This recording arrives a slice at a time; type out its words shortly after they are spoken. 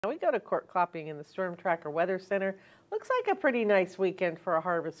Now we go to Court Clopping in the Storm Tracker Weather Center. Looks like a pretty nice weekend for a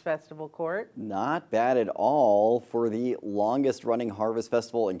Harvest Festival, Court. Not bad at all for the longest running Harvest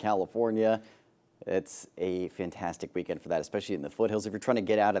Festival in California. It's a fantastic weekend for that, especially in the foothills. If you're trying to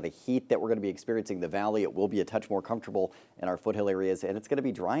get out of the heat that we're going to be experiencing in the valley, it will be a touch more comfortable in our foothill areas, and it's going to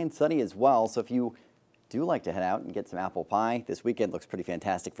be dry and sunny as well. So if you do like to head out and get some apple pie, this weekend looks pretty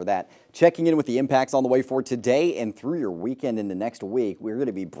fantastic for that. Checking in with the impacts on the way for today and through your weekend into next week. We're going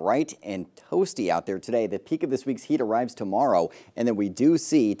to be bright and toasty out there today. The peak of this week's heat arrives tomorrow, and then we do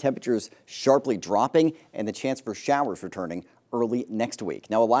see temperatures sharply dropping and the chance for showers returning early next week.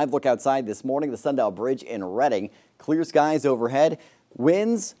 Now, a live look outside this morning, the Sundial Bridge in Redding. Clear skies overhead.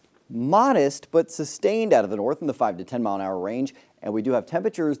 Winds modest but sustained out of the north in the 5 to 10 mile an hour range. And we do have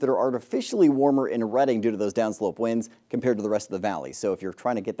temperatures that are artificially warmer in Redding due to those downslope winds compared to the rest of the valley. So if you're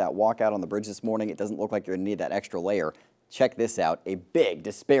trying to get that walk out on the bridge this morning, it doesn't look like you're going to need that extra layer. Check this out, a big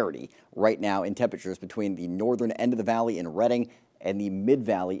disparity right now in temperatures between the northern end of the valley in Redding and the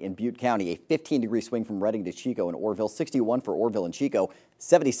mid-valley in Butte County. A 15-degree swing from Redding to Chico and Orville, 61 for Orville and Chico,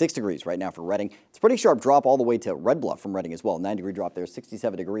 76 degrees right now for Redding. It's a pretty sharp drop all the way to Red Bluff from Redding as well, 9-degree drop there,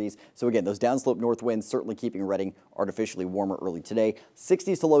 67 degrees. So again, those downslope north winds certainly keeping Redding artificially warmer early today.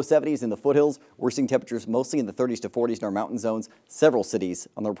 60s to low 70s in the foothills. We're seeing temperatures mostly in the 30s to 40s in our mountain zones. Several cities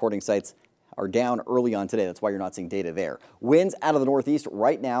on the reporting sites are down early on today. That's why you're not seeing data there. Winds out of the northeast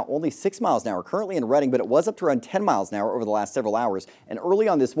right now, only 6 miles an hour currently in Redding, but it was up to around 10 miles an hour over the last several hours. And early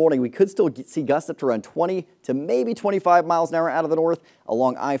on this morning, we could still see gusts up to around 20 to maybe 25 miles an hour out of the north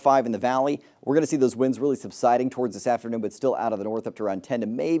along I-5 in the valley. We're going to see those winds really subsiding towards this afternoon, but still out of the north up to around 10 to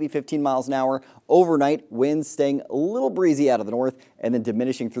maybe 15 miles an hour. Overnight, winds staying a little breezy out of the north and then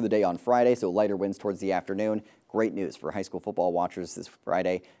diminishing through the day on Friday, so lighter winds towards the afternoon. Great news for high school football watchers this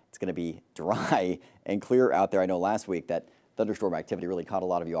Friday. It's going to be dry and clear out there. I know last week that thunderstorm activity really caught a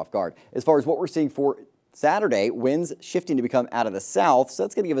lot of you off guard. As far as what we're seeing for Saturday, winds shifting to become out of the south, so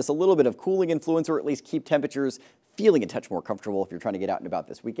that's going to give us a little bit of cooling influence, or at least keep temperatures feeling a touch more comfortable if you're trying to get out and about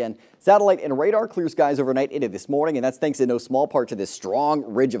this weekend. Satellite and radar clear skies overnight into this morning, and that's thanks in no small part to this strong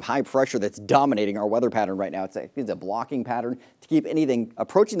ridge of high pressure that's dominating our weather pattern right now. It's a blocking pattern to keep anything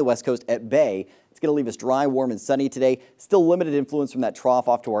approaching the west coast at bay. It's going to leave us dry, warm, and sunny today. Still limited influence from that trough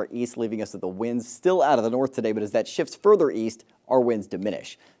off to our east, leaving us with the winds still out of the north today, but as that shifts further east, our winds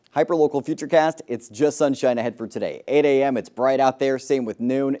diminish. Hyperlocal Futurecast, it's just sunshine ahead for today. 8 a.m., it's bright out there. Same with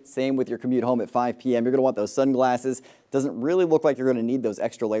noon. Same with your commute home at 5 p.m. You're going to want those sunglasses. Doesn't really look like you're going to need those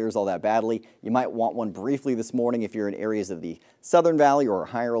extra layers all that badly. You might want one briefly this morning if you're in areas of the southern valley or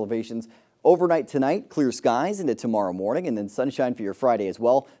higher elevations. Overnight tonight, clear skies into tomorrow morning, and then sunshine for your Friday as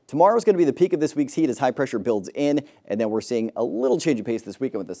well. Tomorrow's going to be the peak of this week's heat as high pressure builds in, and then we're seeing a little change of pace this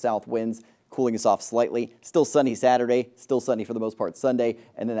weekend with the south winds cooling us off slightly. Still sunny Saturday, still sunny for the most part Sunday,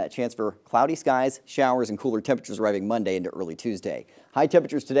 and then that chance for cloudy skies, showers, and cooler temperatures arriving Monday into early Tuesday. High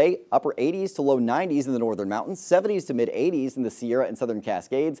temperatures today, upper 80s to low 90s in the northern mountains, 70s to mid 80s in the Sierra and southern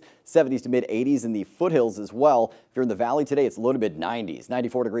Cascades, 70s to mid 80s in the foothills as well. If you're in the valley today, it's low to mid 90s,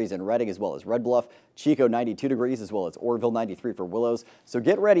 94 degrees in Redding as well as Red Bluff, Chico 92 degrees as well as Orville 93 for Willows. So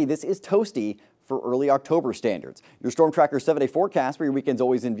get ready, this is toasty for early October standards. Your Storm Tracker 7-day forecast for your weekend's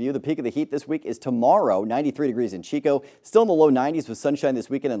always in view. The peak of the heat this week is tomorrow, 93 degrees in Chico. Still in the low 90s with sunshine this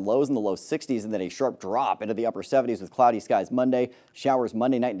weekend and lows in the low 60s, and then a sharp drop into the upper 70s with cloudy skies Monday, showers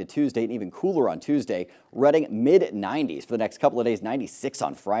Monday night into Tuesday, and even cooler on Tuesday. Redding mid 90s for the next couple of days, 96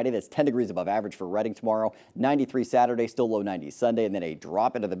 on Friday. That's 10 degrees above average for Redding tomorrow. 93 Saturday, still low 90s Sunday, and then a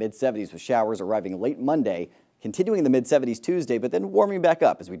drop into the mid 70s with showers arriving late Monday, continuing in the mid 70s Tuesday, but then warming back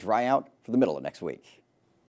up as we dry out for the middle of next week.